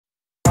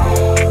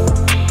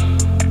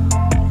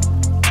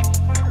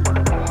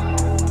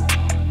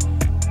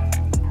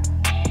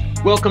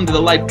welcome to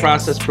the Life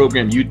Process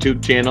Program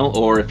YouTube channel,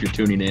 or if you're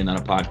tuning in on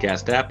a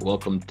podcast app,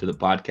 welcome to the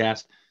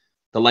podcast.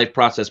 The Life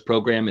Process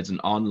Program is an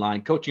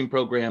online coaching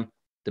program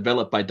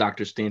developed by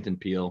Dr. Stanton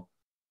Peele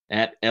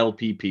at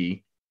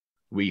LPP.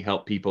 We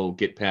help people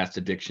get past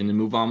addiction and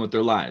move on with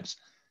their lives.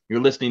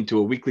 You're listening to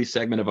a weekly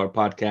segment of our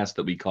podcast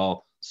that we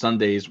call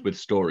Sundays with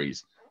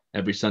Stories.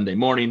 Every Sunday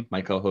morning,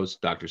 my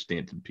co-host, Dr.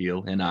 Stanton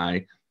Peele, and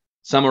I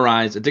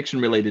summarize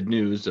addiction-related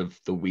news of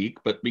the week,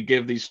 but we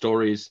give these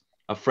stories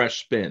a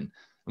fresh spin.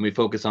 And we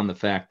focus on the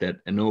fact that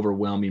an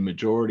overwhelming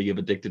majority of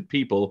addicted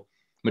people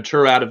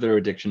mature out of their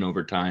addiction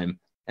over time,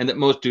 and that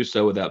most do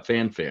so without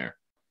fanfare.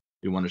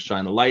 We want to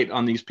shine a light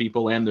on these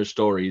people and their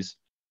stories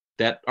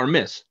that are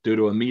missed due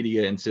to a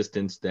media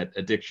insistence that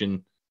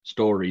addiction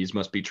stories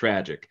must be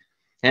tragic.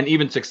 And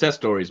even success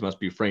stories must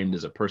be framed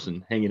as a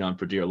person hanging on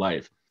for dear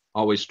life,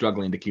 always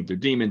struggling to keep their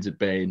demons at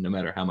bay no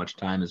matter how much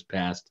time has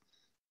passed.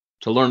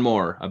 To learn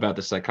more about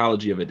the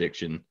psychology of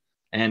addiction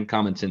and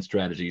common sense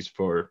strategies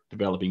for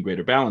developing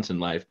greater balance in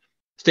life,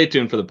 stay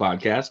tuned for the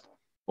podcast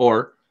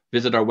or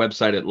visit our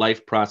website at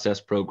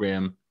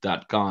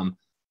lifeprocessprogram.com.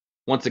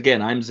 Once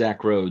again, I'm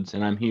Zach Rhodes,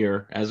 and I'm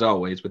here, as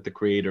always, with the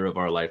creator of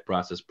our Life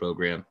Process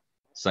Program,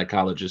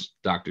 psychologist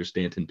Dr.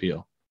 Stanton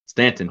Peele.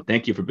 Stanton,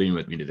 thank you for being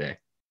with me today.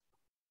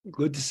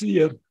 Good to see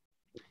you.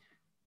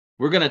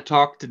 We're going to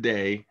talk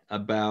today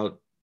about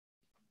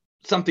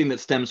something that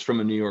stems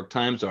from a New York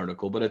Times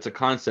article, but it's a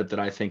concept that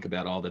I think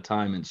about all the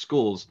time in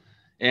schools.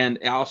 And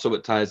also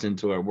it ties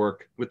into our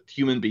work with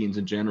human beings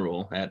in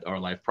general at our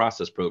Life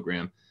Process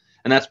Program.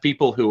 And that's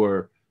people who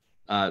are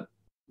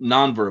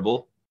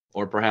nonverbal,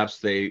 or perhaps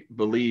they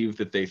believe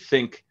that they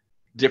think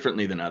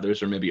differently than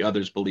others, or maybe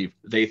others believe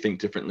they think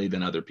differently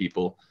than other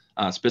people.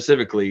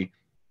 Specifically,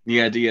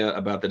 the idea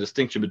about the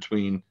distinction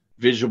between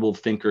visual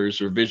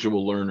thinkers or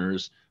visual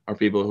learners are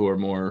people who are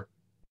more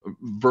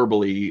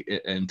verbally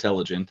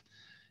intelligent.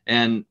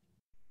 And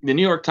the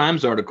New York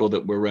Times article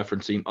that we're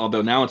referencing,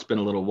 although now it's been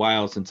a little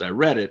while since I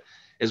read it,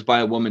 is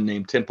by a woman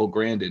named Temple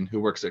Grandin, who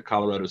works at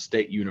Colorado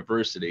State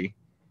University.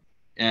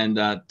 And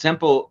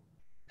Temple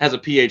has a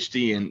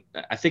PhD in,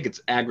 I think it's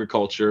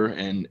agriculture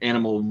and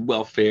animal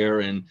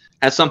welfare, and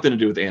has something to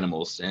do with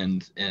animals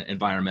and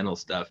environmental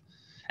stuff.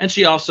 And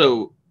she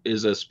also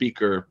is a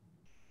speaker.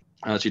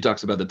 She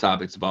talks about the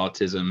topics of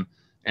autism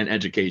and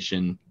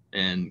education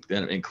and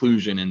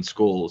inclusion in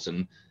schools,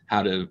 and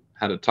how to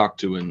talk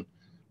to and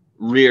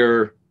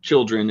rear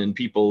children and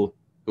people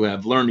who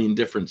have learning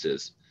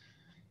differences.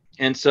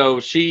 And so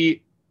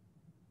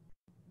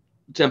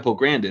Temple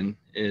Grandin,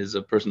 is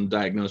a person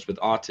diagnosed with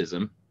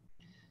autism,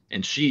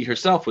 and she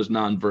herself was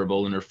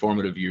nonverbal in her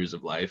formative years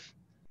of life.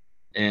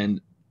 And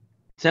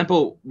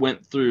Temple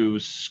went through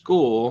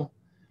school,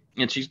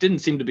 and she didn't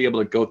seem to be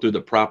able to go through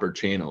the proper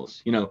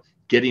channels,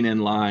 getting in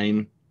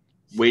line,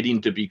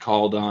 waiting to be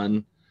called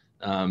on,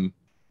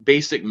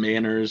 basic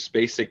manners,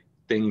 basic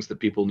things that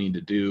people need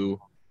to do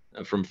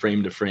from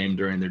frame to frame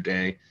during their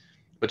day.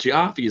 But she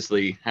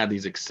obviously had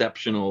these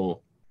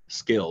exceptional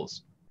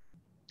skills.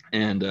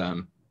 And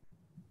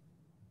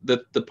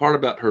the part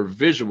about her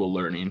visual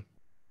learning,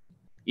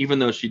 even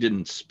though she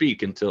didn't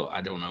speak until,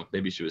 I don't know,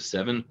 maybe she was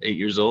 7, 8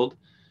 years old.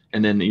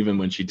 And then even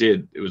when she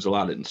did, it was a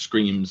lot in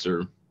screams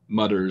or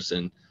mutters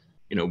and,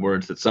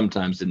 words that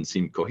sometimes didn't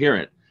seem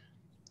coherent.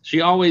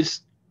 She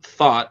always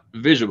thought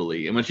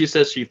visually. And when she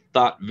says she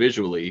thought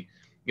visually,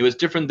 it was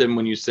different than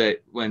when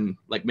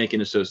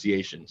making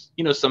associations.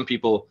 Some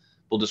people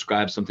will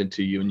describe something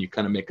to you and you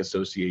kind of make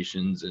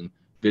associations, and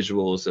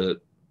visual is a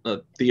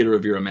theater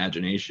of your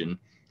imagination.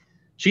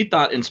 She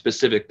thought in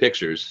specific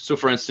pictures. So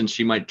for instance,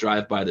 she might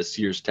drive by the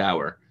Sears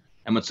Tower,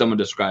 and when someone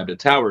described a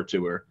tower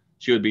to her,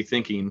 she would be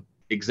thinking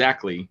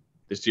exactly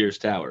the Sears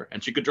Tower,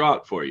 and she could draw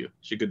it for you.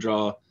 She could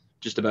draw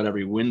just about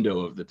every window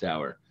of the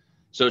tower.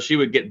 So she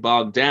would get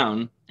bogged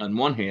down on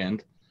one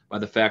hand by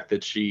the fact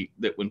that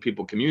when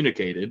people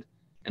communicated,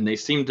 and they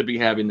seemed to be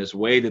having this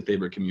way that they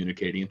were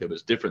communicating that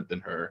was different than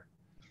her,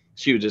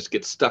 she would just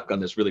get stuck on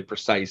this really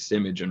precise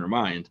image in her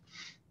mind.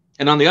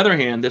 And on the other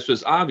hand, this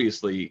was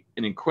obviously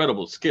an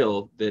incredible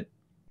skill that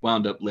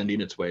wound up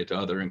lending its way to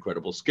other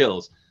incredible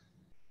skills.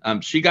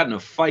 She got in a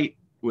fight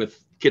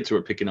with kids who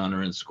were picking on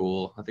her in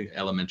school, I think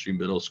elementary,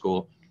 middle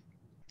school,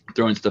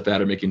 throwing stuff at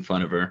her, making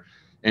fun of her.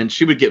 And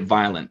she would get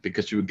violent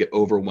because she would get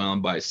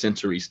overwhelmed by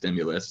sensory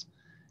stimulus.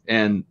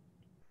 And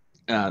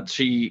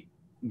she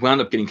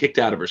wound up getting kicked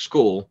out of her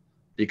school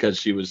because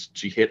she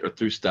hit or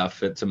threw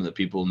stuff at some of the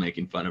people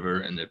making fun of her,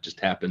 and it just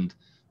happened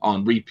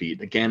on repeat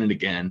again and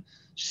again.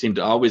 She seemed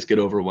to always get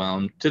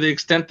overwhelmed to the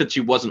extent that she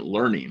wasn't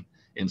learning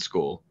in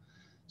school.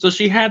 So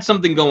she had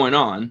something going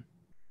on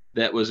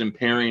that was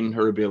impairing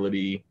her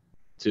ability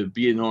to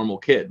be a normal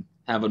kid,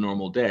 have a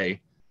normal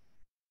day.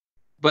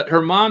 But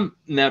her mom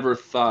never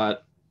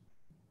thought,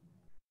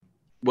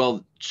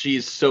 well,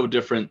 she's so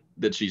different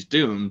that she's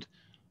doomed.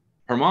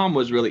 Her mom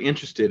was really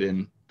interested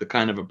in the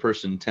kind of a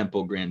person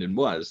Temple Grandin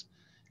was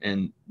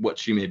and what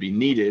she maybe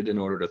needed in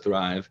order to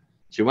thrive.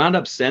 She wound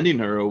up sending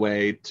her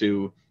away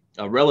to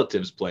a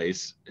relative's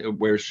place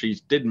where she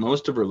did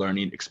most of her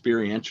learning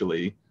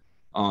experientially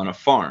on a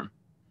farm.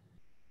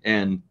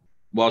 And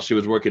while she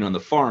was working on the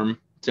farm,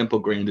 Temple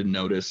Grandin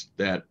noticed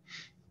that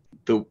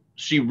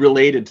she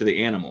related to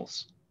the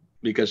animals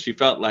because she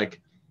felt like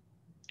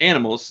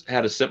animals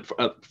had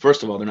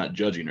first of all, they're not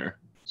judging her,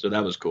 so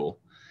that was cool.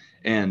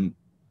 And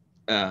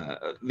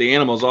the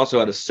animals also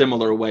had a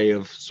similar way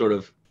of sort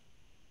of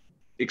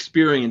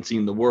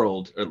experiencing the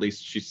world, or at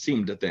least she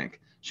seemed to think.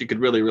 She could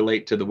really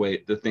relate to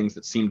the things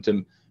that seemed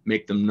to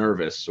make them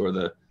nervous, or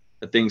the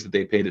things that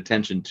they paid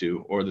attention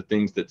to, or the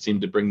things that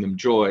seemed to bring them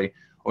joy,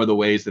 or the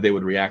ways that they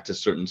would react to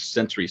certain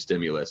sensory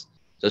stimulus.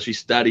 So she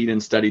studied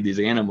and studied these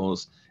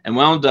animals and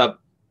wound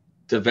up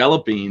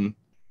developing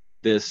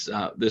this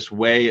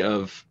way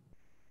of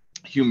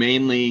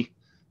humanely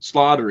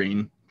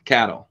slaughtering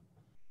cattle.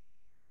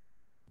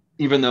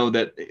 Even though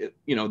that,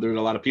 there's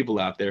a lot of people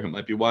out there who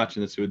might be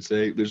watching this who would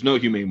say there's no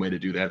humane way to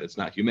do that. It's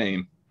not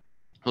humane.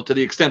 Well, to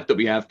the extent that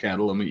we have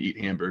cattle and we eat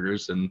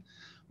hamburgers and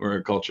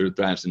our culture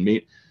thrives in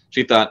meat,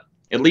 she thought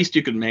at least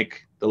you could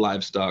make the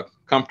livestock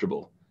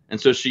comfortable. And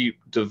so she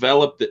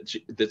developed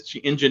that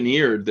she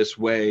engineered this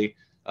way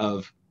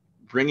of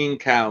bringing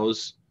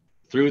cows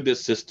through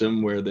this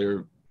system where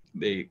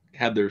they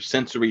had their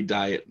sensory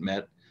diet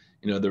met.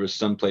 There was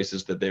some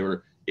places that they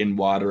were in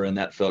water and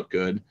that felt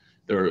good.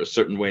 There were a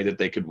certain way that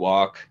they could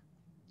walk.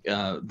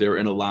 They're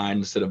in a line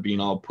instead of being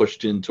all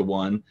pushed into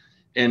one.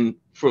 And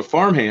for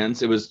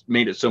farmhands,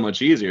 made it so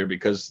much easier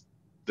because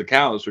the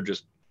cows were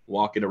just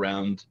walking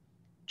around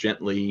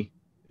gently,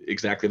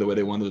 exactly the way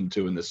they wanted them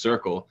to in this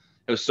circle.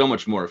 It was so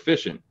much more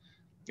efficient.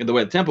 And the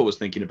way the Temple was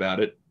thinking about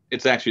it,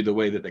 it's actually the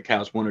way that the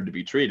cows wanted to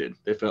be treated.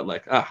 They felt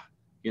like,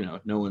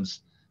 no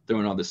one's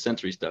throwing all this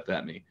sensory stuff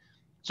at me.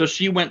 So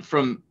she went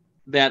from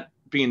that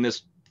being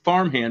this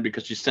farmhand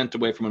because she's sent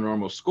away from a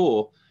normal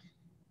school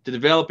to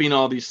developing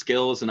all these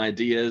skills and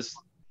ideas.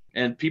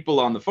 And people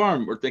on the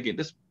farm were thinking,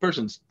 this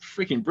person's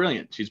freaking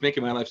brilliant. She's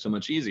making my life so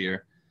much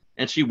easier.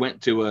 And she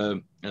went to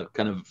a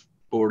kind of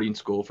boarding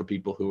school for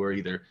people who are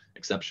either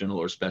exceptional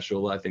or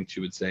special, I think she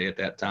would say at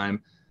that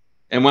time,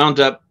 and wound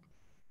up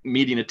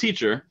meeting a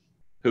teacher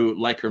who,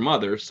 like her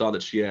mother, saw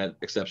that she had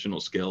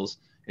exceptional skills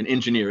in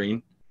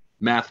engineering,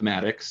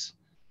 mathematics,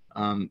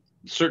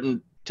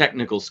 certain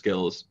technical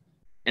skills.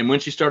 And when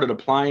she started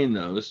applying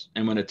those,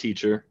 and when a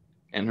teacher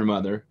and her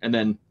mother, and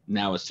then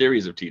now a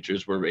series of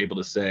teachers were able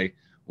to say,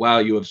 wow,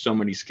 you have so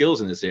many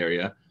skills in this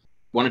area.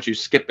 Why don't you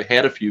skip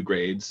ahead a few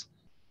grades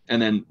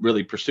and then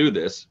really pursue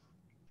this?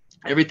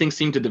 Everything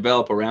seemed to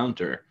develop around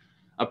her.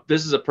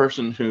 This is a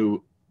person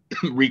who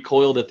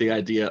recoiled at the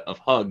idea of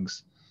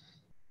hugs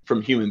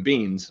from human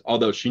beings,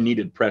 although she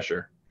needed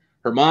pressure.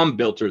 Her mom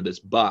built her this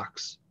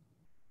box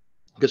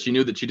because she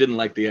knew that she didn't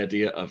like the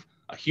idea of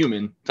a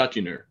human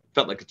touching her. It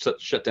felt like it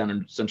shut down her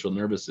central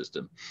nervous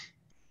system.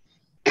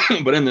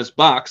 But in this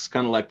box,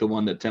 kind of like the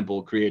one that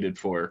Temple created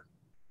for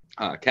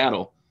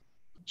cattle,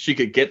 she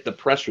could get the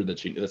pressure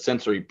the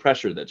sensory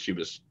pressure that she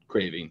was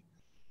craving,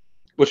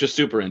 which is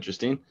super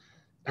interesting.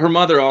 Her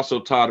mother also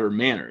taught her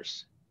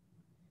manners.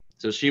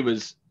 So she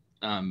was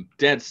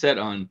dead set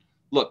on,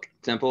 look,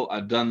 Temple,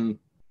 I don't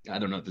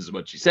know if this is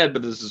what she said,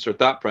 but this is her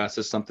thought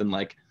process, something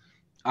like,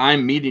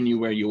 I'm meeting you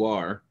where you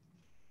are.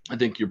 I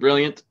think you're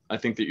brilliant. I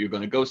think that you're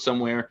going to go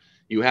somewhere.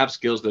 You have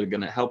skills that are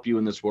going to help you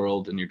in this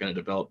world, and you're going to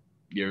develop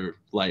your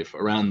life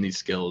around these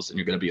skills, and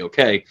you're going to be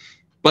okay.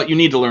 But you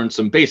need to learn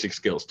some basic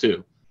skills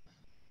too.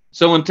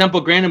 So when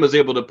Temple Grandin was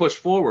able to push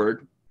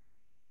forward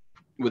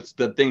with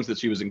the things that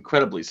she was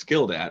incredibly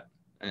skilled at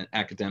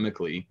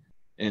academically,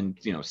 and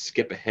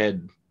skip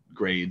ahead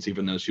grades,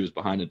 even though she was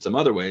behind in some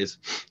other ways,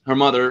 her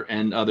mother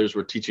and others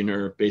were teaching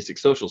her basic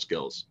social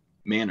skills,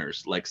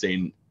 manners, like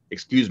saying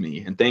excuse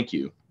me and thank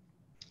you.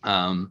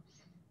 Can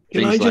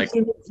I just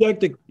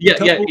interject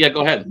yeah,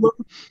 go ahead.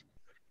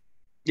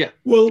 Yeah.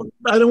 Well,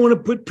 I don't want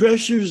to put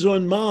pressures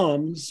on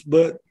moms,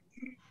 but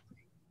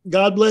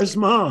God bless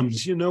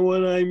moms. You know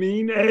what I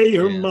mean? A,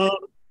 her mom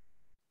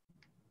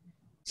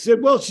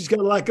said, well, she's got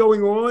a lot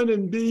going on,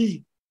 and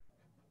B,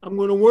 I'm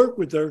going to work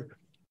with her.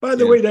 By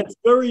the way, that's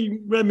very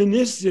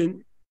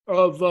reminiscent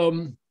of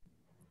the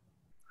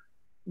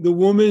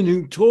woman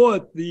who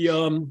taught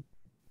the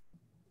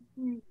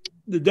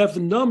deaf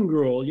and dumb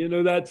girl.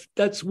 That's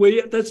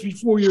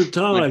before your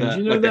time.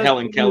 Like the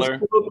Helen Keller.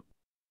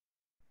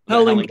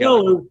 Helen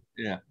Keller.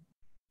 Yeah.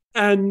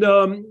 And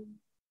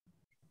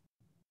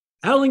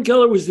Helen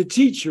Keller was the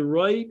teacher,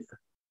 right?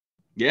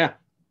 Yeah.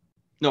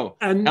 No,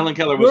 and Helen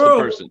Keller was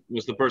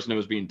the person who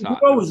was being taught.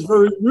 The girl was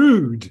very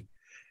rude.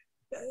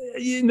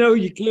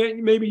 You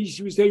can't, maybe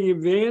she was taking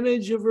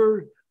advantage of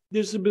her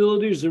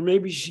disabilities, or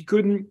maybe she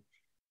couldn't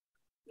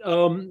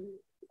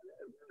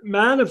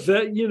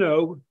manifest,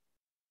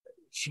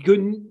 she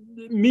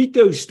couldn't meet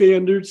those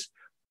standards,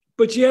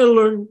 but she had to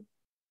learn,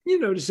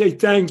 to say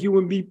thank you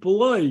and be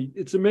polite.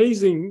 It's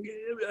amazing.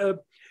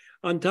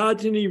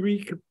 Ontogeny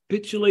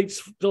recapitulates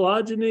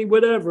phylogeny,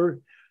 whatever.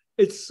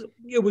 It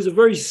was a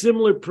very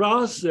similar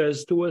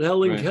process to what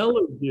Helen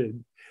Keller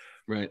did.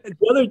 Right.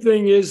 The other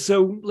thing is,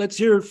 so let's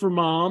hear it for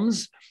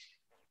moms.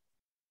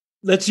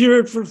 Let's hear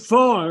it for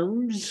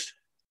farms.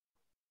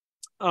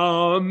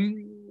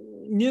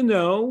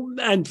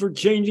 and for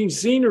changing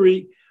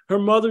scenery, her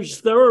mother's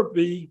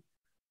therapy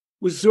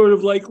was sort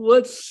of like,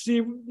 let's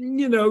see,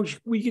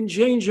 we can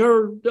change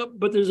her,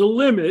 but there's a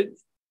limit.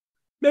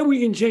 Maybe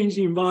we can change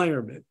the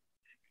environment.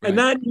 Right. And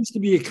that needs to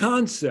be a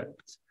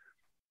concept.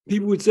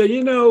 People would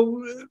say,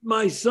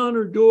 my son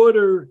or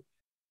daughter,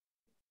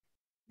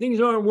 things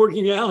aren't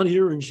working out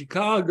here in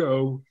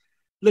Chicago.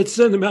 Let's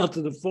send them out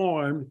to the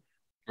farm.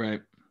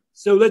 Right.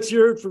 So let's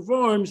hear it for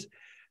farms.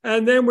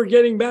 And then we're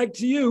getting back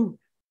to you.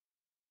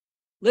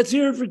 Let's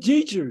hear it for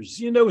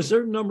teachers. A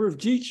certain number of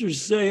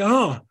teachers say,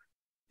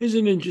 he's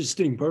an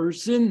interesting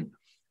person.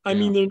 I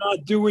mean, they're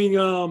not doing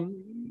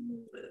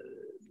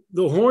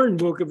the horn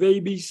book of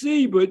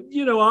ABC, but,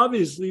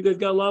 obviously they've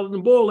got a lot on the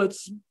ball.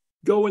 Let's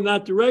go in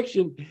that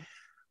direction,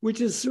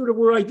 which is sort of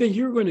where I think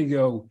you're going to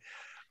go.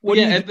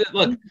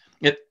 Look,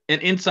 an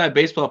inside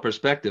baseball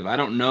perspective, I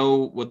don't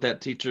know what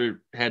that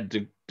teacher had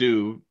to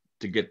do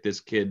to get this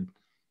kid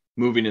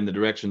moving in the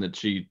direction that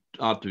she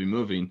ought to be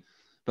moving.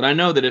 But I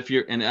know that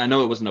and I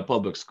know it wasn't a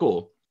public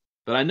school,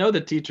 but I know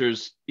that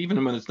teachers,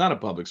 even when it's not a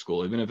public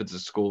school, even if it's a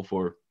school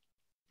for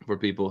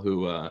people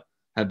who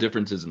have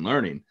differences in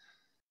learning,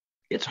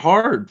 it's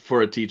hard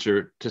for a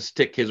teacher to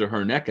stick his or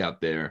her neck out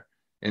there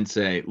and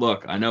say,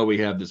 look, I know we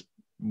have this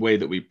way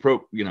that we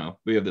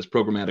have this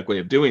programmatic way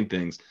of doing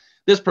things.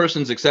 This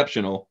person's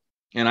exceptional.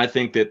 And I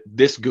think that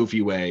this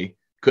goofy way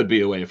could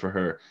be a way for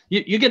her.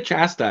 You get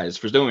chastised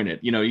for doing it.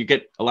 You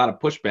get a lot of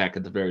pushback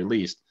at the very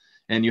least.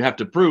 And you have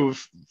to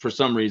prove for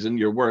some reason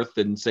your worth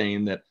in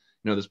saying that,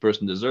 this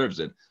person deserves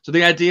it. So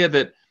the idea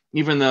that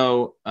even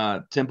though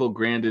Temple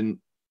Grandin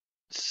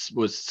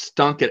was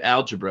stunk at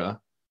algebra,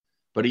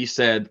 but he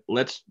said,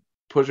 let's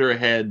push her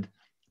ahead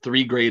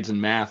 3 grades in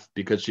math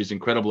because she's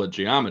incredible at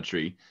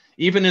geometry.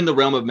 Even in the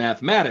realm of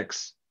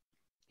mathematics,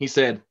 he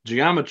said,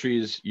 geometry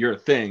is your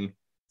thing.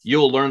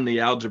 You'll learn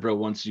the algebra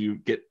once you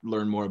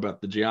learn more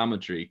about the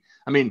geometry.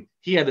 I mean,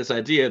 he had this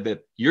idea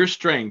that your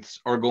strengths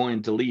are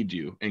going to lead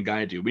you and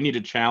guide you. We need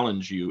to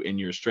challenge you in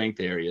your strength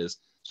areas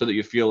so that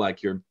you feel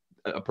like you're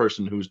a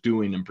person who's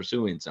doing and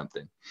pursuing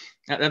something.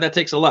 And that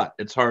takes a lot.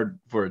 It's hard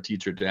for a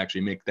teacher to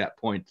actually make that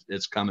point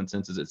as common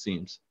sense as it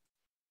seems.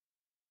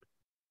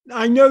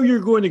 I know you're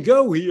going to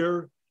go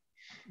here,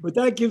 but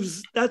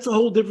that's a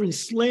whole different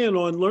slant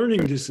on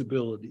learning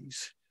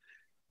disabilities.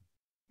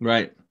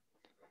 Right.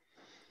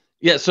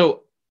 Yeah.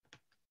 So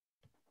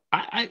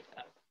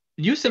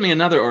you sent me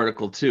another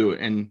article too.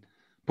 And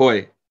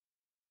boy,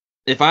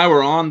 if I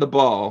were on the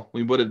ball,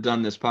 we would have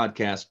done this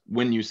podcast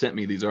when you sent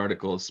me these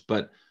articles.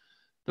 But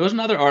there was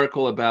another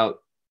article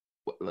about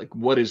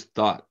what is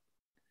thought.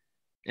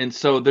 And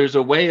so there's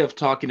a way of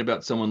talking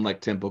about someone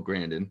like Temple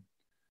Grandin.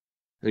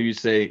 You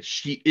say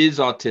she is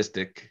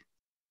autistic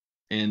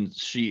and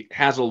she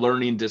has a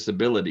learning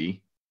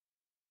disability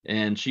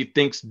and she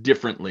thinks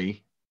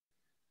differently.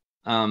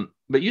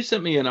 But you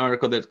sent me an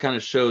article that kind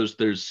of shows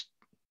there's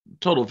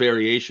total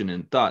variation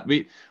in thought.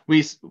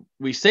 We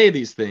say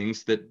these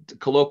things that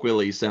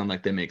colloquially sound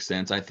like they make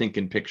sense. I think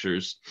in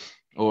pictures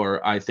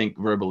or I think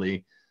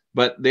verbally,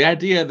 but the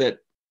idea that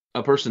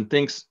a person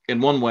thinks in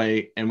one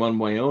way and one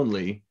way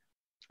only,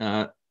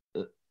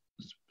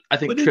 I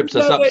think trips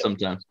us up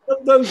sometimes.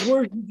 Those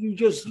words you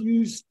just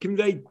used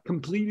convey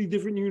completely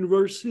different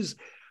universes.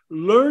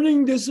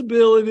 Learning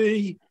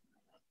disability,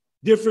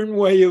 different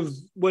way of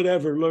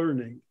whatever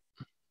learning.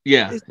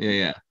 Yeah.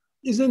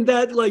 Isn't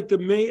that like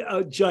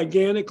the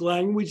gigantic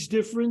language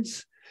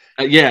difference?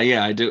 Yeah,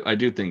 I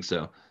do think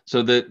so.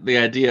 So the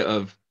idea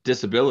of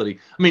disability.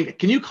 I mean,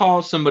 can you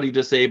call somebody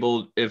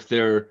disabled if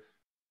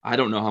I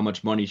don't know how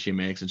much money she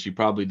makes, and she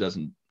probably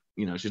doesn't.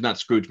 She's not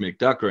Scrooge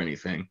McDuck or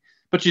anything,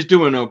 but she's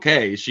doing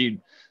okay. She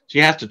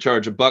has to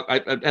charge $1.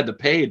 I had to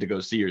pay to go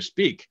see her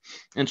speak,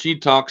 and she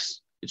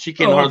talks. She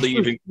can hardly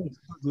even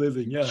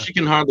living. Yeah, she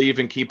can hardly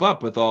even keep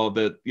up with all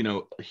the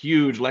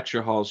huge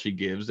lecture halls she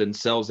gives and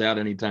sells out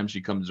anytime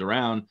she comes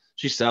around.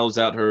 She sells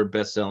out her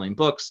best-selling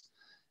books,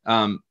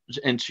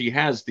 and she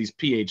has these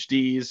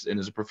PhDs and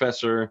is a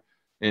professor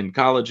in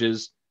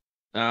colleges.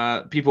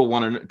 People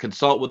want to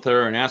consult with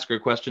her and ask her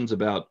questions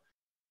about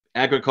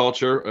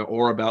agriculture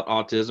or about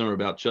autism or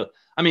about children.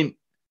 I mean,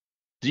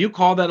 do you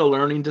call that a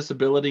learning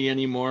disability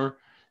anymore?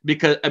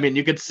 Because I mean,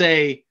 you could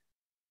say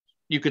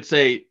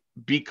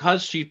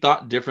because she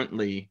thought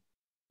differently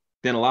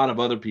than a lot of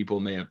other people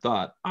may have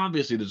thought.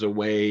 Obviously, there's a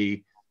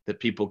way that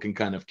people can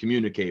kind of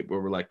communicate where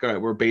we're like, all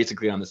right, we're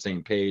basically on the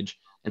same page,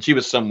 and she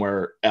was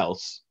somewhere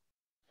else.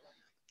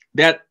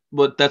 That's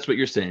what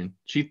you're saying.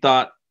 She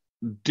thought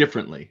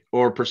differently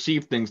or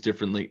perceived things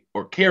differently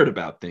or cared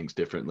about things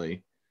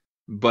differently,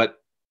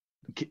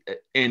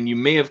 and you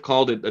may have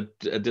called it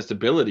a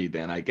disability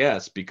then, I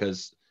guess,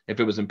 because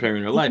if it was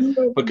impairing her life.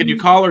 But could you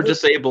call her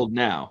disabled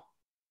now?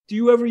 Do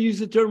you ever use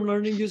the term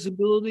learning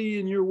disability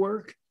in your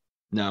work?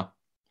 No.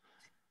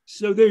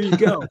 So there you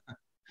go.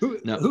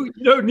 No.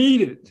 You don't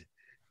need it.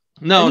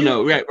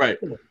 No, right.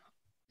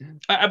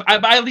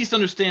 I at least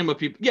understand what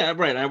people. Yeah,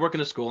 right. I work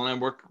in a school and I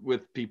work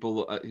with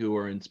people who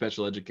are in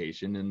special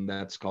education, and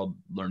that's called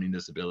learning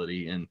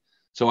disability. And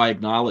so I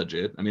acknowledge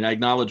it. I mean, I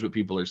acknowledge what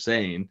people are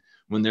saying.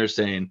 when they're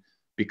saying,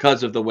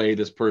 because of the way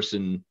this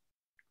person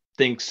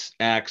thinks,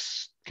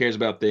 acts, cares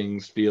about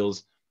things,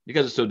 feels,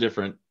 because it's so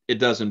different, it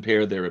does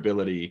impair their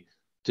ability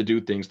to do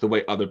things the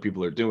way other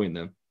people are doing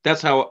them.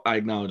 That's how I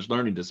acknowledge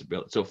learning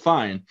disability. So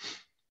fine.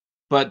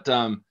 But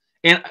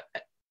and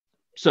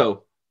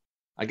so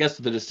I guess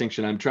the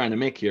distinction I'm trying to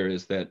make here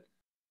is that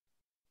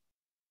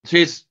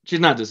she's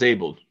not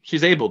disabled.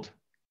 She's abled.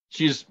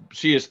 She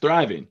is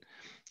thriving.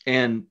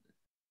 And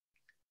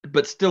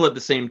but still at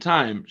the same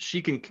time,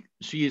 she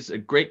is a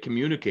great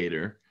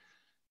communicator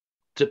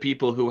to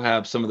people who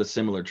have some of the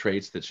similar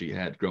traits that she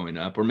had growing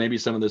up, or maybe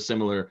some of the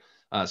similar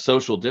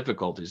social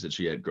difficulties that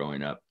she had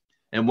growing up.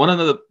 And one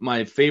of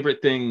my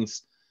favorite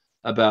things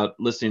about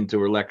listening to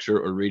her lecture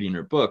or reading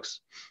her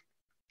books,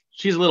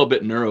 she's a little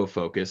bit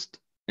neuro-focused,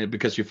 and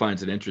because she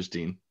finds it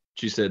interesting.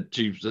 She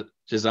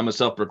says, I'm a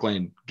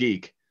self-proclaimed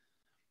geek,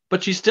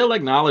 but she still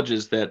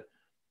acknowledges that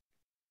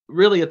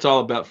really it's all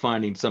about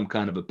finding some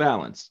kind of a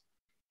balance.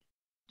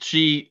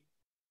 She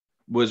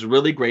was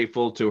really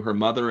grateful to her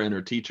mother and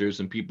her teachers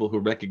and people who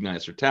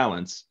recognized her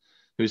talents,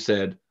 who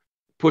said,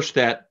 push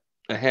that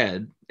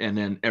ahead and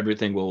then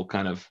everything will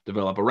kind of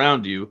develop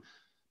around you.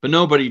 But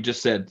nobody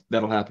just said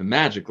that'll happen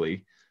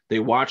magically. They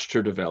watched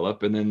her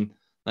develop. And then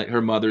like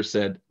her mother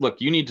said,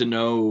 look, you need to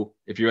know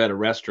if you're at a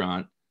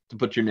restaurant to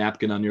put your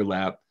napkin on your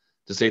lap,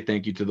 to say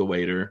thank you to the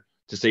waiter,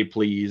 to say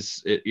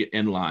please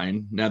in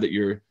line now that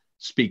you're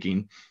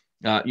speaking.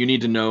 You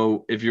need to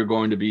know if you're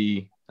going to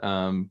be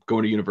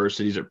going to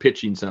universities or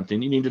pitching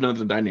something, you need to know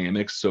the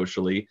dynamics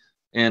socially.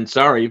 And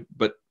sorry,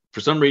 but for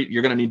some reason,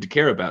 you're going to need to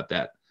care about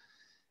that.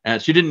 And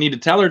she didn't need to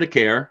tell her to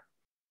care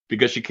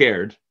because she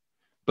cared,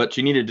 but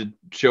she needed to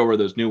show her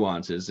those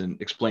nuances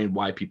and explain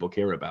why people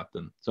care about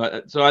them.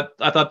 So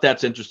I thought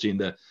that's interesting.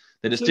 The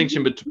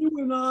distinction between you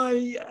and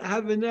I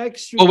have an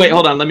extra. Oh wait,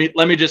 hold on. Let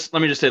me just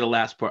say the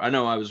last part. I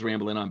know I was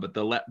rambling on, but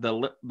the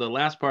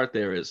last part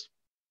there is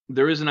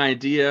an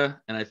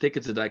idea, and I think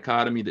it's a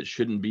dichotomy that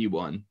shouldn't be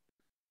one.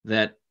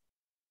 That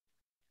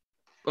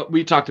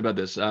we talked about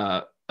this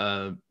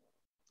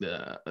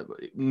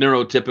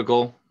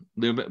neurotypical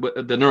movement,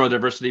 the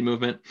neurodiversity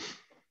movement,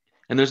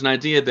 and there's an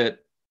idea that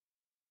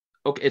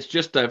okay, it's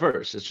just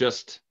diverse. It's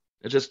just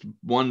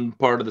one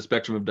part of the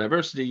spectrum of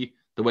diversity,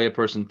 the way a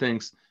person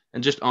thinks,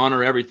 and just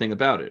honor everything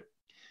about it.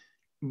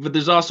 But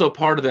there's also a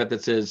part of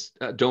that says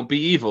don't be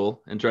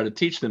evil and try to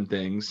teach them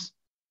things.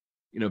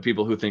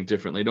 People who think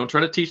differently, don't try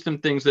to teach them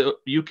things that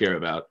you care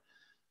about.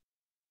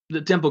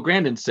 The Temple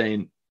Grandin's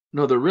saying,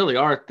 no, there really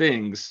are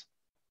things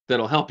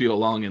that'll help you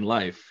along in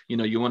life.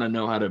 You want to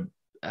know how to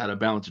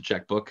balance a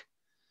checkbook.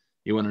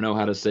 You want to know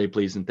how to say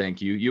please and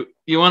thank you.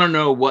 You want to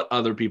know what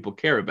other people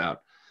care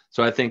about.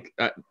 So I think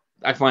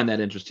I find that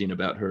interesting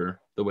about her,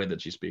 the way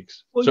that she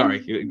speaks. Well, sorry,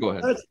 go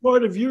ahead. That's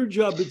part of your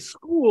job at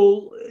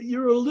school.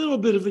 You're a little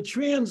bit of a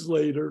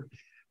translator.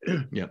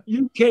 Yeah.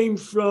 You came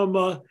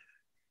from,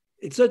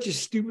 it's such a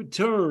stupid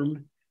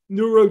term,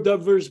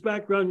 neurodiverse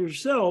background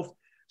yourself.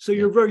 So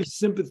you're very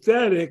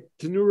sympathetic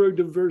to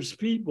neurodiverse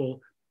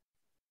people.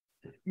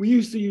 We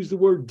used to use the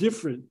word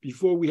different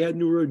before we had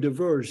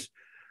neurodiverse.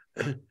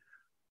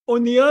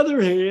 On the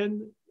other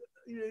hand,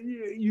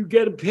 you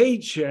get a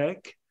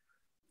paycheck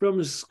from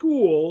a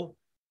school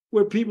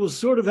where people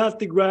sort of have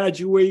to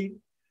graduate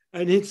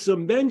and hit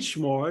some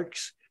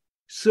benchmarks.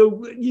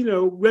 So,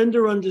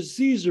 render unto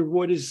Caesar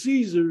what is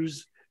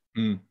Caesar's.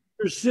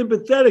 You're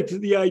sympathetic to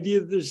the idea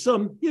that there's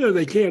some,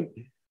 they can't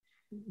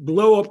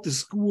blow up the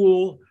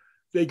school.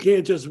 They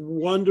can't just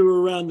wander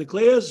around the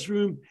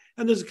classroom.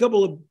 And there's a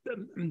couple of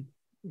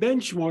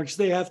benchmarks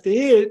they have to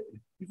hit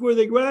before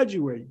they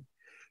graduate.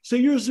 So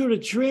you're sort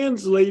of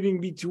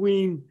translating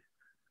between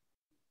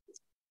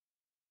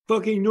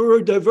fucking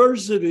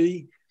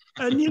neurodiversity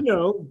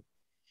and,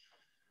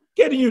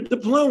 getting your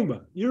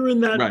diploma. You're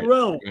in that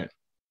realm.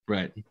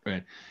 Right.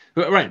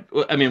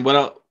 I mean,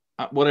 what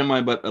am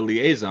I but a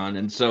liaison?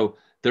 And so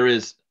there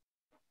is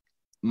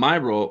my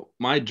role,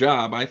 my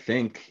job, I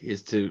think,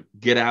 is to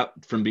get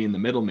out from being the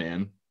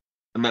middleman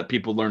and let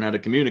people learn how to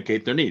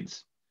communicate their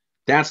needs.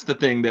 That's the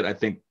thing that I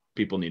think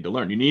people need to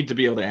learn. You need to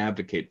be able to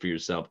advocate for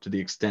yourself to the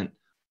extent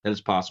that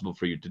it's possible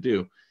for you to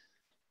do.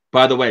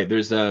 By the way,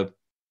 there's a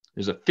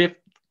 5th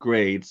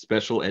grade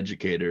special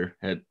educator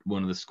at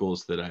one of the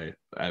schools that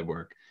I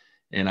work.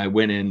 And I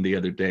went in the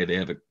other day,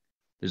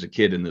 there's a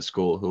kid in the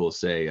school who will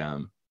say,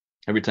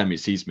 every time he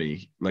sees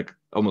me, like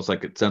almost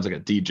like it sounds like a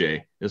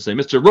DJ, he'll say,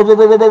 Mr.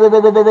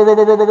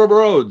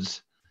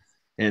 Rhodes.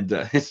 And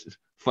it's a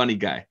funny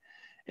guy.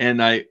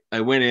 And I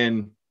went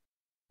in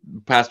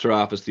past her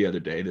office the other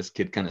day. This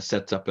kid kind of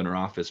sets up in her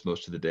office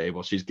most of the day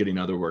while she's getting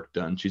other work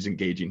done. She's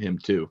engaging him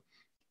too.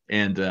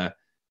 And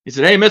he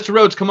said, hey, Mr.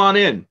 Rhodes, come on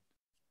in.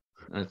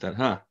 And I thought,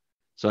 huh.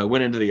 So I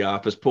went into the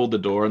office, pulled the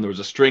door, and there was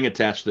a string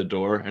attached to the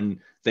door. And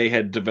they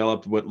had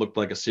developed what looked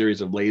like a series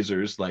of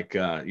lasers, like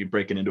you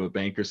breaking into a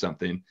bank or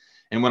something.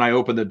 And when I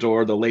opened the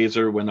door, the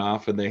laser went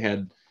off, and they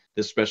had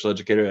this special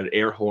educator had an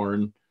air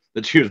horn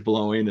that she was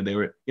blowing. And they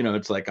were,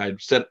 it's like I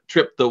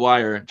tripped the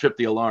wire, tripped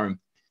the alarm.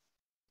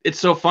 It's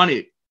so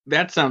funny.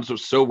 That sounds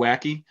so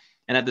wacky.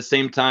 And at the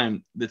same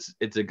time,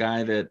 it's a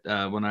guy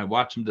that when I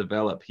watch him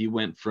develop, he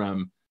went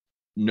from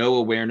no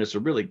awareness or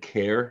really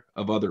care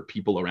of other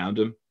people around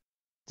him.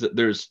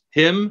 There's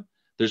him,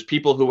 there's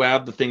people who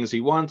have the things he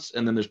wants,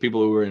 and then there's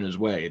people who are in his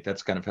way.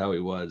 That's kind of how he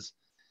was.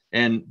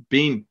 And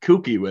being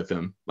kooky with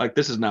him, like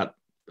this is not,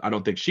 I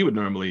don't think she would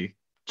normally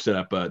set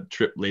up a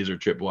laser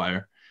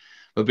tripwire,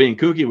 but being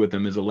kooky with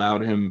him has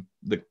allowed him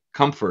the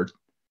comfort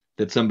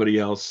that somebody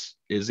else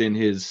is in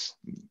his,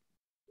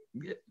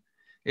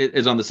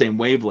 is on the same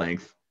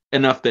wavelength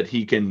enough that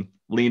he can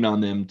lean on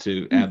them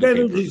to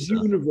advocate for his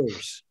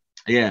universe.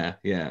 Yeah,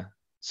 yeah.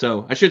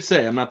 So I should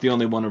say I'm not the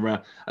only one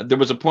around. There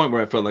was a point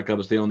where I felt like I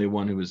was the only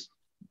one who was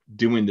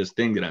doing this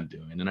thing that I'm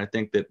doing, and I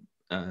think that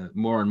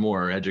more and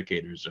more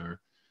educators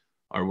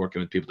are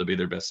working with people to be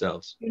their best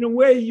selves. In a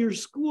way, your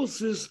school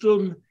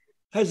system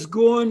has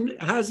gone,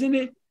 hasn't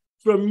it,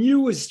 from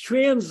you as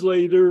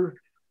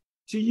translator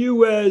to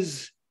you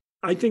as,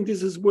 I think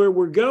this is where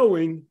we're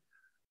going,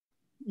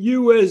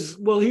 you as,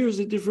 well, here's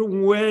a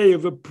different way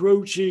of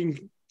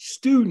approaching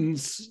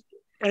students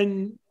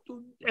and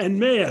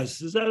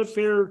mass. Is that a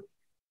fair,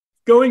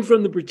 going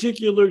from the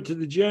particular to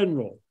the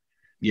general?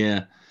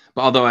 Yeah,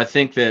 but although I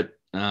think that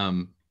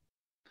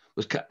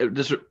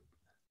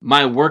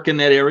my work in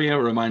that area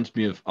reminds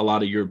me of a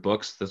lot of your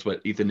books. That's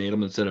what Ethan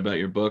Nadelman said about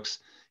your books.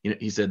 You know,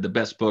 he said the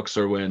best books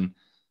are when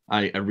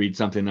I read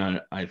something and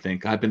I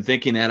think I've been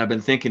thinking that,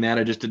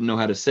 I just didn't know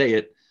how to say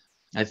it.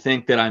 I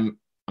think that I'm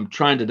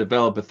trying to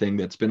develop a thing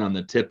that's been on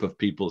the tip of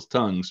people's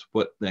tongues.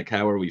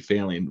 How are we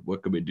failing?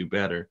 What could we do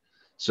better?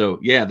 So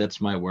yeah,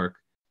 that's my work.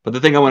 But the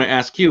thing I want to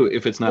ask you,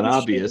 if it's not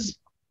obvious,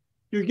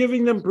 you're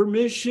giving them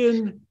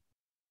permission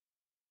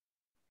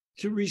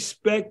to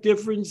respect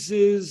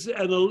differences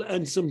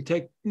and some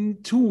tech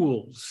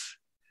tools.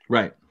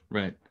 Right.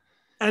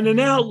 And an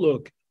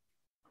outlook.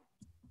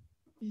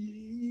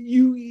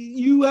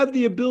 You have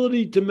the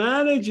ability to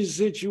manage a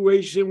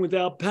situation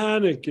without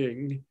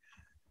panicking.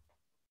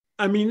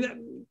 I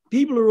mean,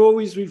 people are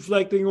always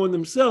reflecting on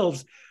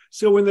themselves.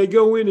 So when they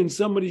go in and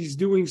somebody's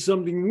doing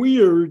something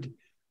weird,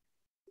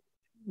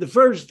 the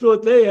first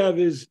thought they have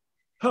is,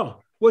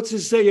 what's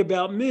this say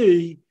about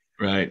me?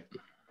 Right.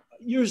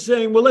 You're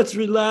saying, well, let's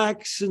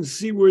relax and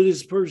see where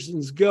this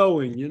person's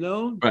going, you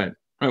know? Right.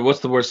 What's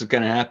the worst that's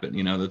going to happen?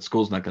 You know, that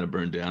school's not going to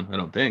burn down, I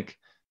don't think.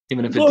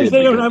 Even if it did.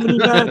 They don't have any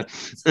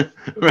matches.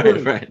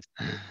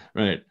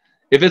 Right.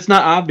 If it's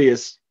not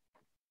obvious,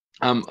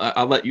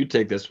 I'll let you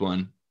take this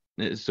one.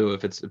 So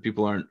if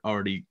people aren't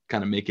already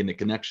kind of making the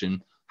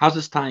connection, how's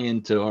this tie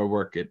into our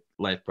work at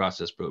Life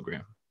Process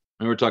Program?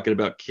 And we're talking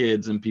about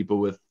kids and people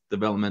with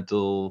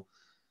developmental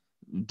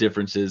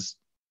differences.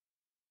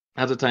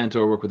 How's it tie into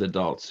our work with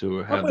adults who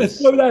have I'm going to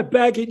throw that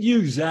back at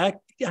you, Zach.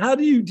 How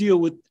do you deal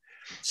with,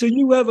 so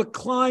you have a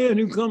client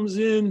who comes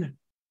in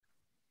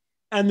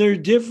and they're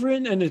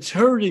different and it's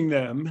hurting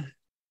them.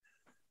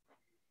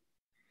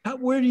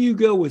 Where do you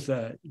go with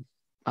that?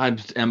 I'm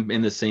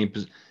in the same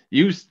position.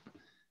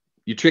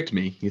 You tricked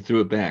me. You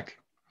threw it back.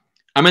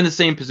 I'm in the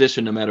same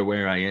position no matter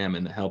where I am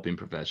in the helping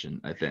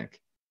profession, I think.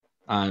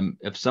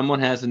 If someone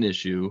has an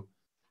issue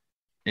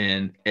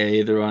and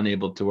A, they're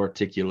unable to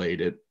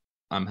articulate it,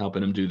 I'm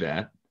helping them do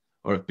that.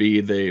 Or if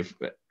B, they've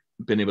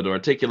been able to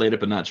articulate it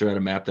but not sure how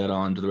to map that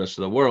on to the rest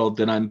of the world,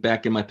 then I'm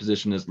back in my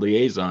position as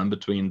liaison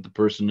between the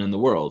person and the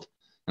world.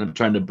 And I'm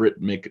trying to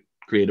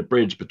create a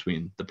bridge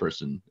between the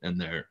person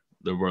and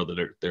the world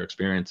that they're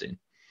experiencing.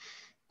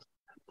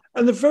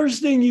 And the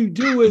first thing you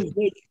do as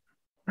a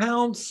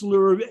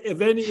counselor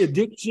of any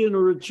addiction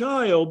or a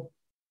child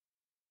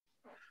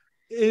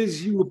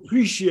is you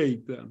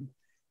appreciate them.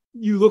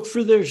 You look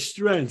for their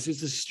strengths.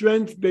 It's a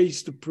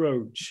strength-based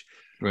approach.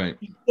 Right.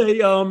 You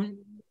say,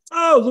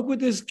 oh, look what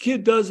this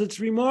kid does. It's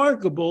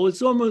remarkable.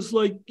 It's almost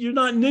like you're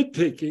not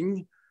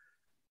nitpicking.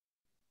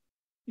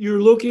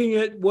 You're looking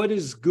at what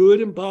is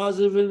good and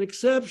positive and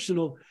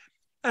exceptional.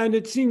 And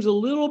it seems a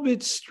little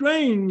bit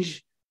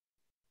strange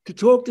to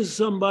talk to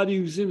somebody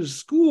who's in a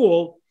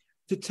school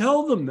to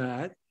tell them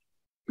that,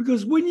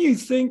 because wouldn't you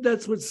think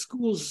that's what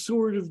schools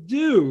sort of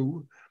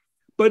do?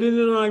 But in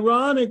an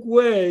ironic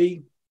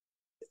way,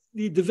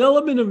 the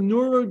development of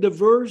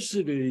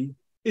neurodiversity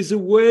is a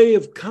way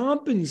of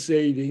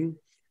compensating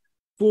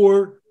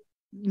for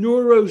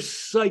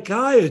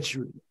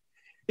neuropsychiatry.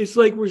 It's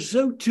like we're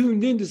so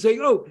tuned in to say,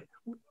 oh,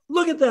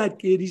 look at that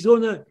kid, he's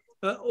on the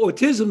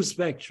autism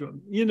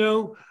spectrum, you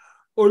know,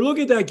 or look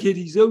at that kid,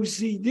 he's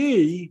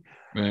OCD.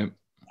 Right.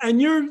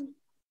 And you're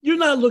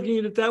not looking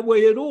at it that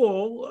way at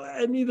all,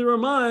 and neither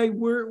am I.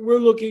 We're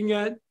looking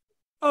at,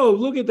 oh,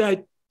 look at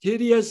that kid,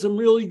 he has some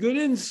really good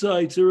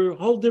insights or a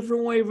whole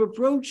different way of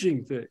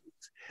approaching things.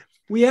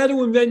 We had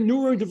to invent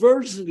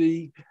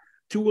neurodiversity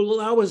to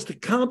allow us to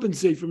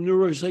compensate from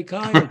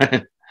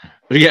neuropsychiatry.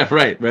 Yeah,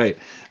 right.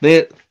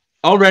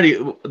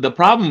 The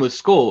problem with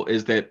school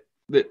is that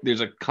there's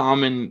a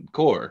common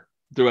core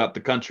throughout the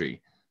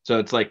country. So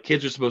it's like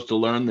kids are supposed to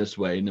learn this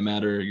way, no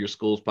matter your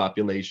school's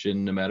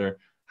population, no matter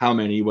how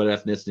many, what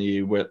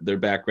ethnicity, what their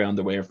background,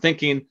 their way of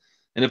thinking.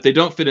 And if they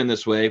don't fit in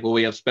this way, well,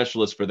 we have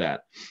specialists for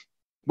that.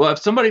 Well, if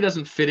somebody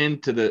doesn't fit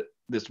into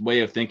this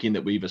way of thinking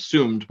that we've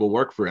assumed will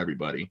work for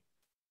everybody,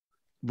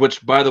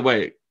 which, by the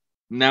way,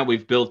 now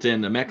we've built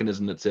in a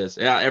mechanism that says,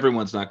 yeah,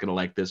 everyone's not going to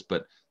like this,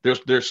 but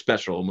they're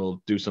special and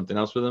we'll do something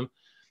else with them.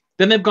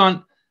 Then they've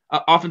gone,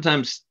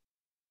 oftentimes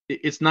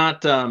it's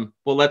not,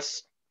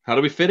 how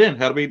do we fit in?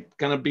 How do we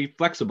kind of be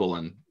flexible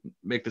and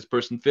make this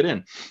person fit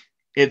in?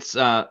 It's,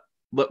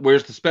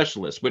 where's the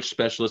specialist? Which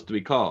specialist do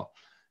we call?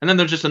 And then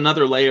there's just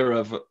another layer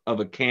of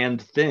a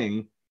canned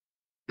thing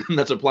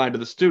that's applied to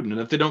the student.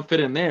 And if they don't fit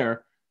in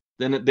there,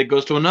 then it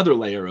goes to another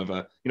layer of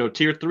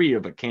tier 3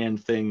 of a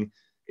canned thing.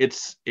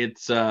 It's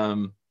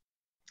an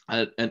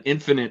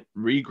infinite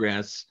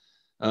regress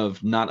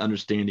of not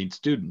understanding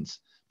students.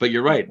 But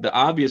you're right. The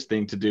obvious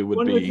thing to do would be...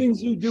 One of the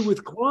things you do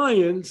with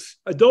clients,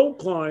 adult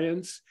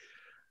clients,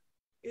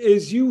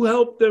 is you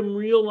help them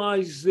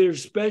realize their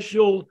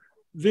special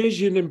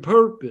vision and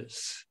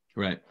purpose.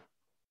 Right.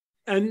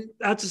 And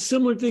that's a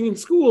similar thing in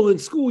school. In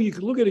school, you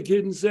can look at a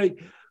kid and say,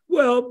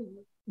 well,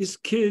 this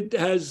kid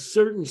has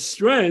certain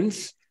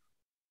strengths.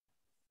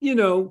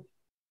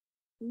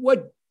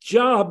 What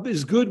job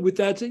is good with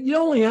that? You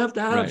only have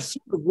to have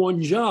sort of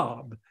one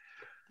job.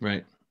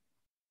 Right.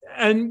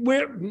 And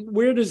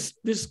where does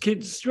this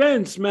kid's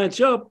strengths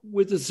match up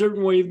with a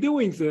certain way of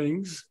doing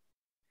things?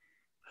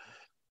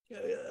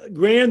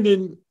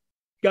 Grandin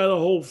got a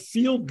whole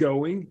field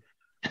going,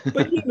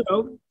 but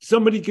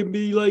somebody can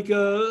be like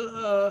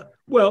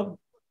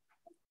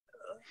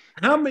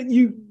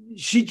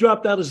she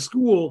dropped out of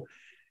school.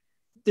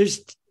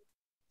 There's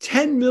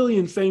 10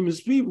 million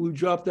famous people who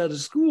dropped out of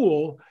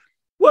school.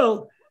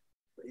 Well,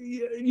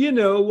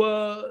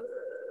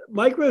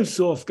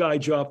 Microsoft guy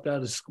dropped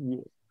out of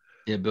school.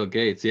 Yeah, Bill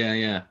Gates.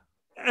 Yeah.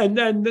 And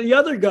then the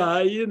other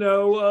guy,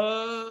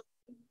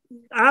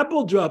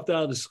 Apple dropped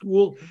out of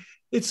school.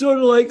 It's sort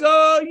of like,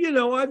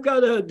 I've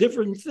got a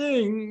different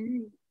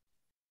thing.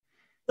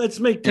 Let's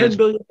make $10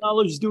 billion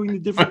doing the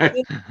different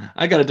thing.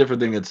 I got a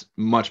different thing that's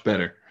much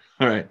better.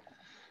 All right.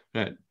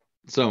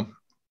 So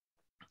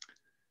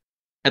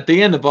at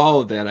the end of all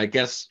of that, I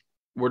guess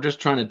we're just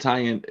trying to tie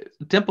in.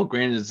 Temple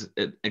Grandin is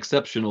an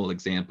exceptional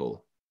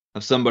example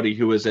of somebody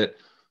who is at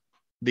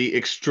the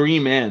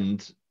extreme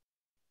end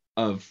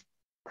of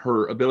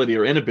her ability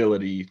or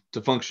inability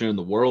to function in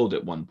the world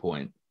at one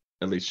point.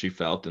 At least she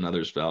felt, and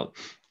others felt.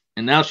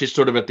 And now she's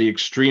sort of at the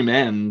extreme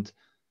end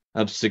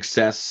of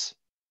success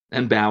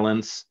and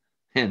balance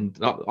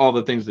and all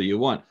the things that you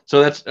want.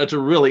 So that's a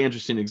really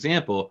interesting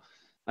example.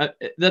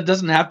 That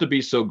doesn't have to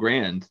be so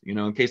grand,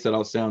 in case that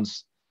all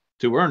sounds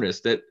too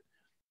earnest. That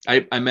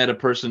I met a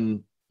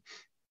person,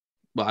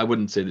 well, I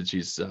wouldn't say that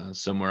she's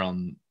somewhere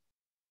on,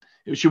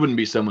 she wouldn't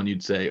be someone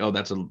you'd say, oh,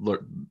 that's a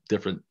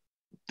different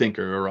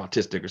thinker or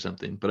autistic or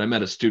something. But I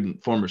met a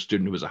former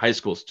student who was a high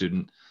school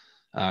student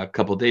a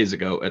couple of days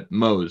ago at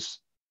Moe's.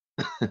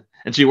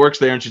 And she works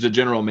there and she's a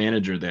general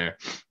manager there.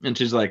 And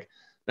she's like,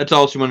 that's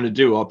all she wanted to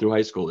do all through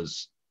high school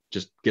is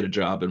just get a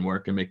job and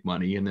work and make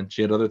money. And then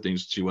she had other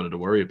things she wanted to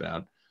worry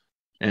about.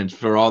 And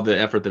for all the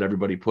effort that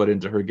everybody put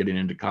into her getting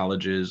into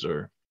colleges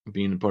or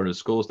being a part of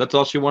schools, that's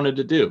all she wanted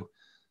to do.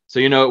 So,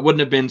 it wouldn't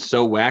have been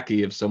so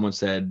wacky if someone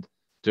said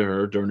to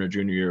her during her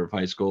junior year of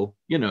high school,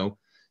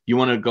 you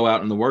want to go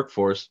out in the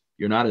workforce,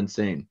 you're not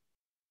insane.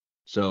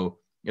 So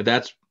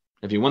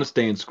if you want to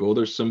stay in school,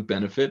 there's some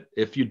benefit.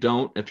 If you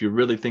don't, if you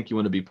really think you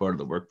want to be part of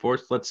the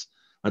workforce, let's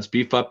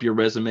beef up your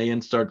resume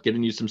and start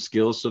getting you some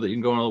skills so that you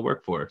can go into the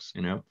workforce,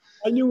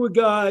 I knew a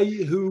guy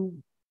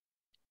who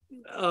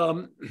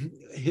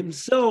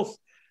himself,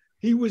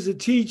 he was a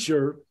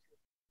teacher,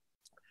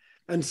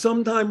 and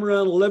sometime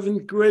around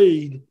 11th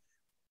grade,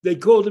 they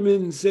called him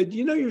in and said,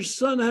 your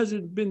son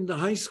hasn't been to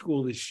high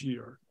school this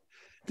year.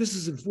 This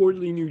is in Fort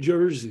Lee, New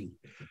Jersey.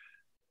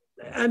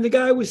 And the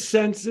guy was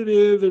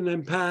sensitive and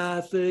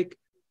empathic.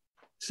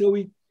 So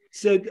he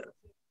said,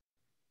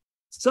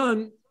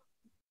 son,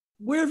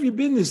 where have you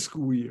been this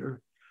school year?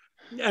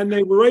 And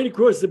they were right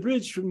across the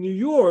bridge from New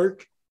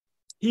York.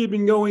 He had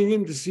been going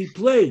in to see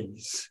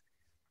plays.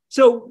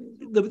 So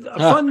a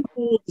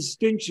fundamental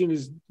distinction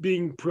is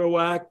being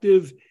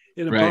proactive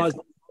in a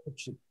positive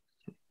direction.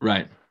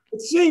 Right. But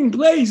seeing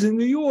plays in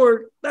New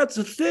York, that's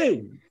a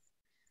thing.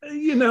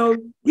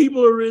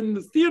 People are in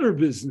the theater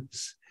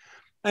business.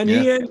 And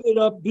he ended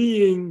up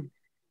being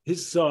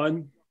his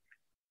son.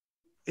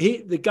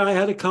 The guy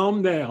had to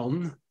calm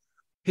down.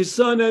 His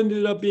son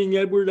ended up being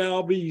Edward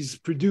Albee's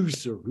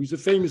producer, who's a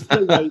famous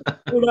playwright.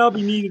 Edward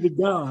Albee needed a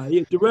guy,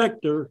 a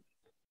director,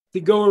 to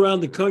go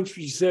around the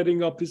country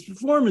setting up his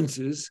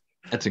performances.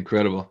 That's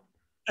incredible.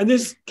 And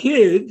this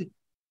kid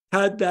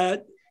had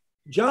that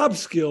job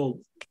skill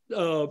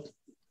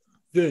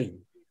thing.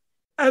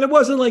 And it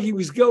wasn't like he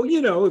was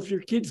if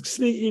your kid's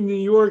sneaking to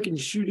New York and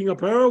shooting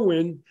up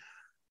heroin,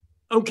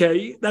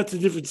 okay, that's a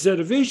different set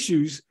of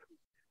issues.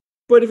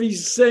 But if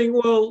he's saying,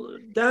 well,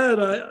 Dad,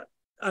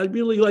 I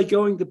really like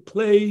going to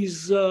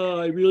plays.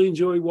 I really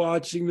enjoy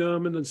watching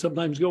them. And then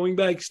sometimes going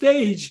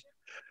backstage,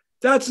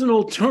 that's an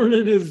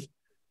alternative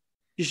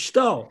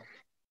gestalt.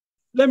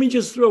 Let me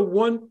just throw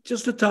one,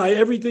 just to tie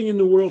everything in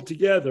the world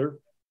together.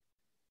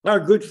 Our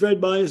good friend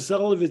Maya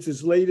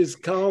Solovitz's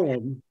latest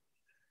column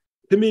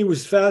to me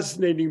was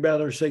fascinating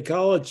about our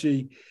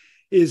psychology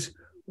is,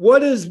 what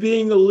does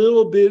being a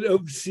little bit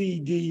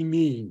OCD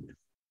mean?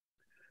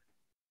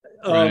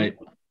 Right.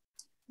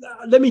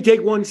 Let me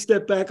take one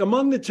step back.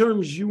 Among the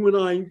terms you and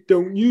I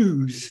don't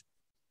use,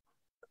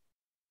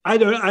 I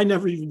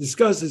never even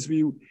discussed this with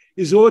you,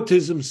 is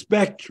autism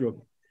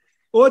spectrum.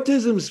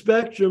 Autism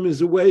spectrum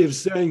is a way of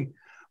saying,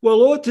 well,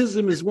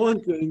 autism is one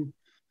thing.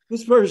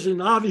 This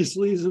person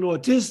obviously isn't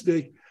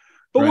autistic,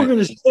 but we're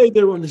going to say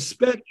they're on the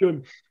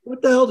spectrum.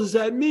 What the hell does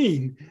that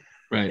mean?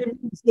 Right. It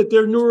means that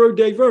they're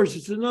neurodiverse.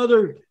 It's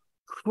another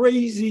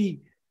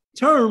crazy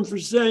term for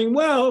saying,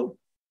 well,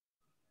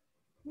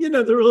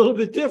 they're a little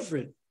bit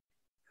different.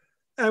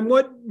 And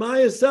what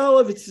Maya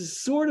Salovitz is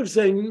sort of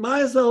saying,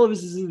 Maya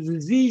Salovitz is a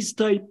disease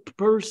type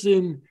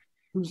person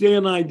who's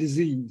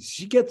anti-disease.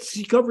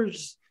 She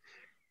covers,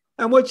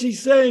 and what she's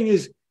saying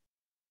is,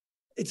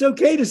 it's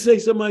okay to say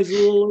somebody's a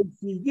little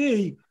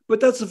OCD,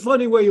 but that's a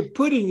funny way of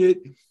putting it.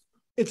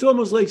 It's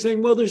almost like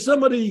saying, well, there's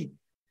somebody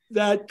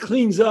that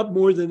cleans up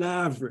more than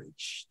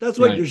average. That's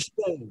what you're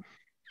saying.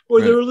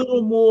 Or they're a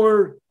little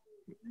more,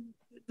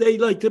 they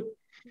like to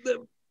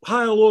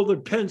pile all their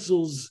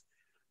pencils,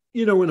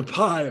 in a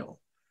pile.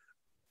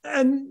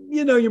 And,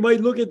 you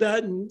might look at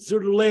that and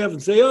sort of laugh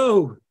and say,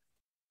 oh,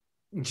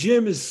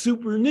 Jim is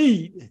super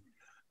neat.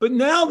 But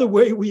now the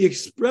way we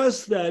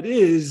express that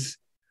is,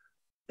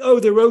 oh,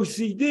 they're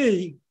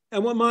OCD.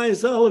 And what Maya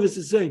Salovitz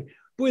is saying,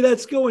 boy,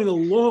 that's going a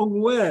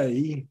long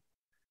way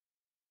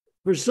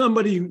for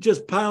somebody who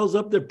just piles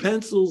up their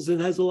pencils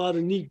and has a lot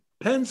of neat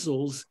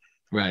pencils.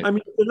 Right. I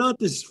mean, if they're not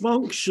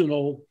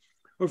dysfunctional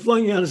or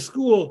flunking out of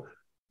school,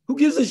 who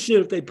gives a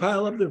shit if they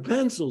pile up their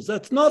pencils?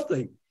 That's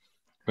nothing.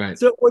 Right.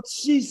 So what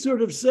she's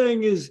sort of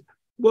saying is,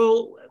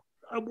 well,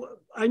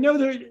 I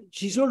know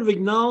she's sort of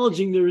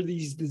acknowledging there are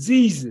these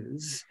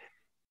diseases,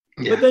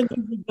 but then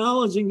she's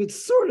acknowledging that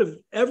sort of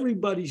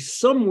everybody's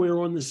somewhere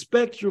on the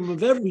spectrum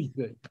of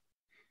everything.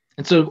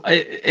 And so,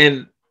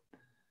 and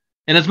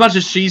as much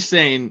as she's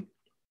saying,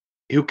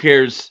 who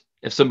cares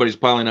if somebody's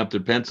piling up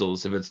their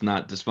pencils if it's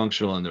not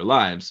dysfunctional in their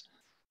lives,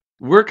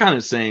 we're kind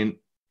of saying,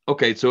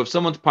 okay, so if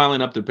someone's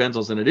piling up their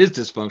pencils and it is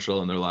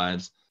dysfunctional in their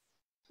lives,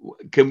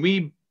 can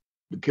we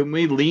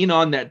lean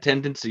on that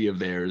tendency of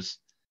theirs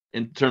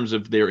in terms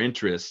of their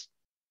interests,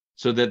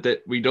 so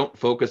that we don't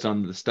focus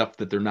on the stuff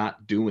that they're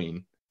not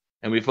doing,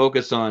 and we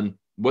focus on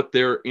what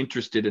they're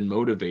interested and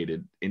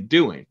motivated in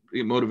doing,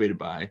 motivated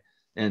by,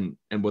 and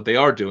what they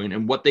are doing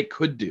and what they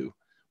could do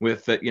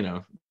with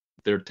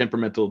their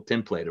temperamental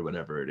template or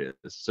whatever it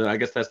is. So I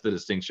guess that's the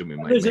distinction we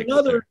might make. There's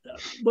another,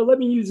 well, let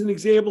me use an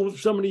example of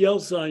somebody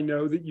else I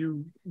know that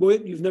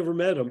you've never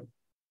met him.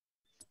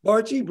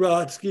 Archie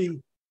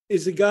Brodsky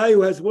is a guy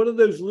who has one of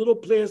those little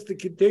plastic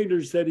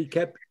containers that he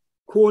kept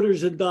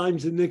quarters and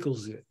dimes and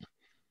nickels in.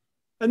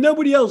 And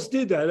nobody else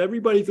did that.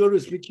 Everybody thought it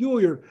was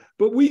peculiar.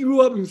 But we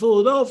grew up in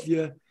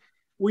Philadelphia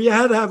where you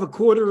had to have a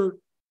quarter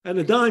and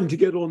a dime to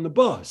get on the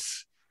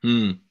bus.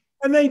 And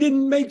they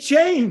didn't make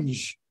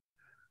change.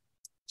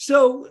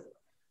 So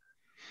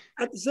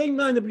at the same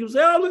time that people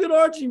say, oh, look at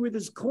Archie with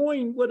his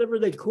coin, whatever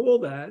they call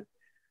that.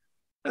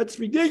 That's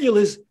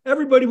ridiculous.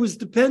 Everybody was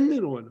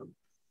dependent on him.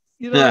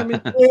 You know what I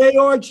mean? Hey,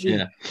 Archie.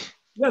 Yeah.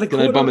 Can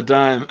I bum a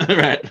dime?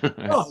 Right.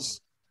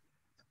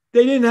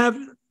 They didn't have,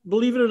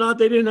 believe it or not,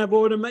 they didn't have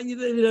automatic,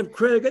 they didn't have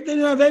credit, they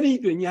didn't have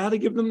anything. You had to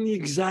give them the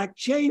exact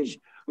change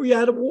or you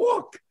had to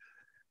walk.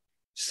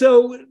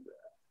 So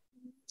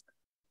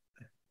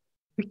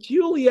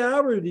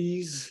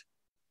peculiarities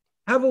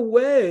have a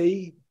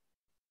way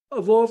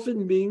of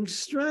often being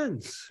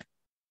strengths.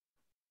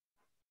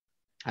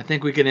 I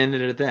think we can end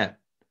it at that.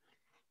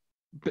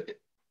 But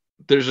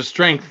there's a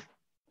strength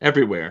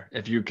everywhere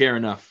if you care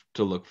enough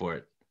to look for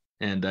it.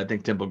 And I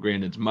think Temple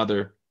Grandin's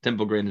mother,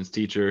 Temple Grandin's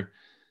teacher,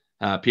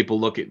 people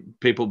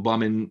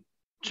bumming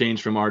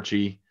change from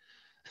Archie.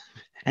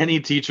 Any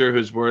teacher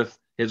who's worth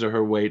his or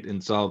her weight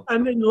in salt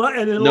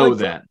know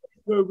that.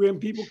 Program,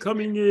 people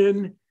coming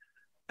in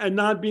and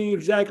not being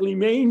exactly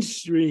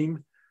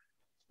mainstream,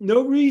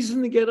 no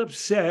reason to get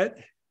upset.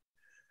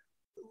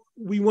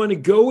 We want to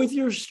go with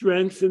your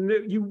strengths, and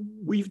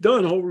we've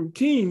done whole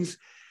routines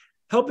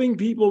helping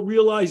people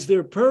realize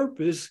their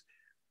purpose.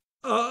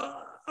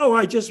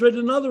 I just read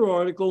another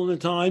article in the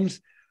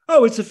Times.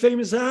 Oh, it's a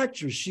famous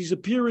actress. She's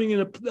appearing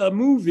in a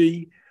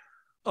movie.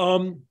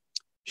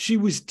 She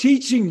was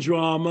teaching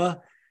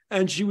drama,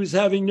 and she was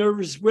having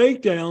nervous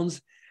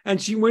breakdowns,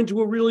 and she went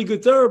to a really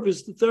good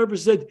therapist. The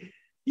therapist said,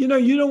 you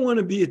don't want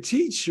to be a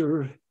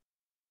teacher.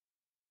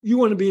 You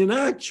want to be an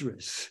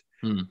actress.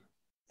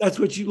 That's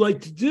what you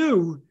like to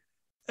do.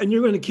 And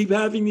you're going to keep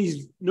having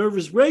these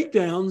nervous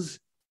breakdowns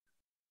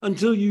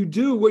until you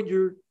do what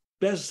you're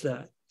best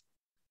at.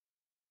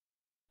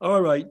 All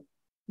right.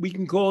 We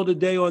can call it a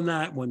day on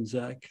that one,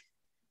 Zach.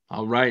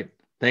 All right.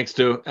 Thanks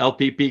to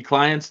LPP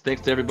clients.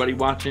 Thanks to everybody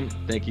watching.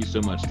 Thank you so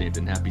much,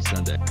 Nathan. Happy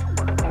Sunday.